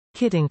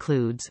Kit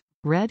includes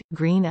red,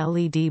 green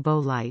LED bow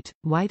light,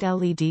 white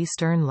LED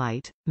stern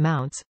light,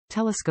 mounts,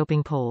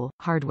 telescoping pole,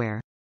 hardware.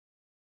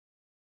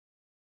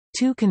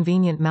 2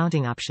 convenient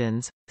mounting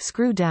options,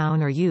 screw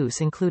down or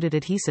use included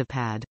adhesive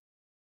pad.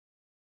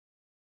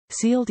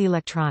 Sealed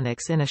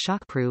electronics in a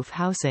shockproof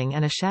housing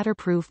and a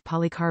shatter-proof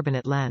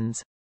polycarbonate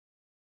lens.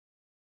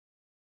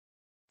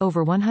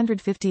 Over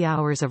 150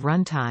 hours of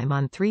runtime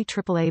on 3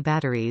 AAA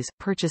batteries,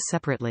 purchased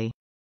separately.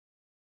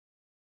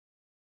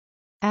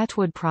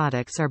 Attwood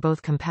products are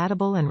both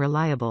compatible and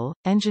reliable,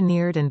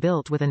 engineered and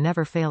built with a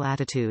never-fail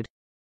attitude.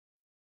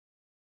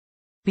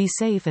 Be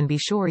safe and be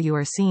sure you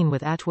are seen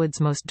with Attwood's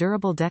most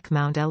durable deck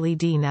mount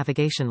LED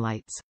navigation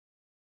lights.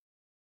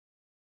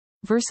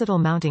 Versatile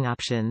mounting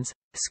options,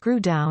 screw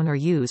down or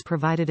use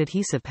provided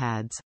adhesive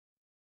pads.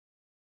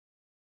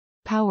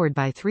 Powered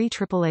by 3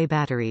 AAA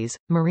batteries,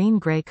 marine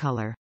gray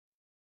color.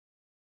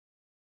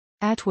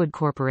 Attwood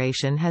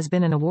Corporation has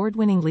been an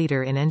award-winning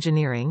leader in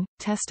engineering,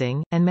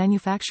 testing, and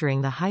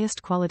manufacturing the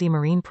highest quality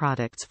marine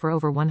products for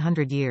over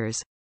 100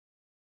 years.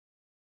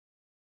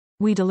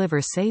 We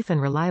deliver safe and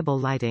reliable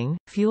lighting,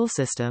 fuel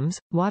systems,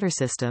 water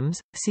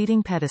systems,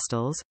 seating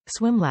pedestals,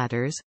 swim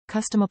ladders,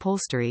 custom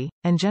upholstery,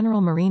 and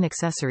general marine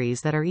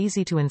accessories that are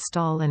easy to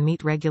install and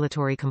meet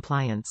regulatory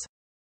compliance.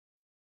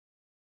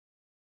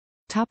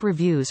 Top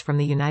reviews from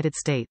the United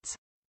States.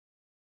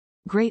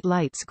 Great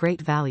lights,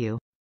 great value.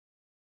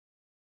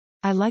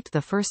 I liked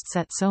the first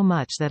set so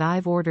much that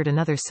I've ordered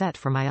another set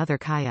for my other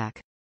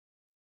kayak.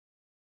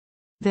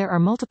 There are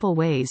multiple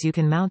ways you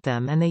can mount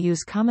them and they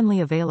use commonly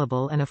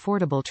available and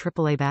affordable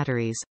AAA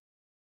batteries.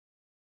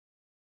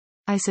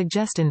 I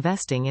suggest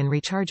investing in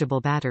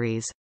rechargeable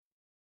batteries.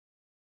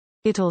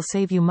 It'll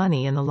save you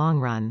money in the long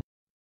run.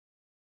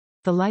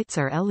 The lights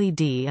are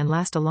LED and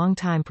last a long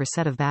time per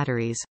set of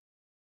batteries.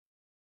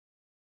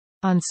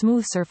 On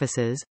smooth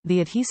surfaces,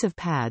 the adhesive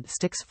pad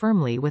sticks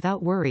firmly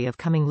without worry of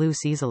coming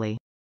loose easily.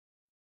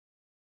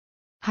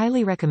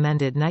 Highly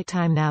recommended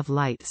nighttime nav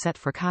light set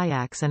for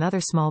kayaks and other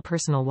small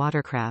personal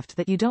watercraft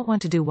that you don't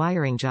want to do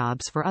wiring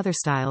jobs for other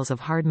styles of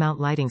hard mount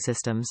lighting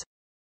systems.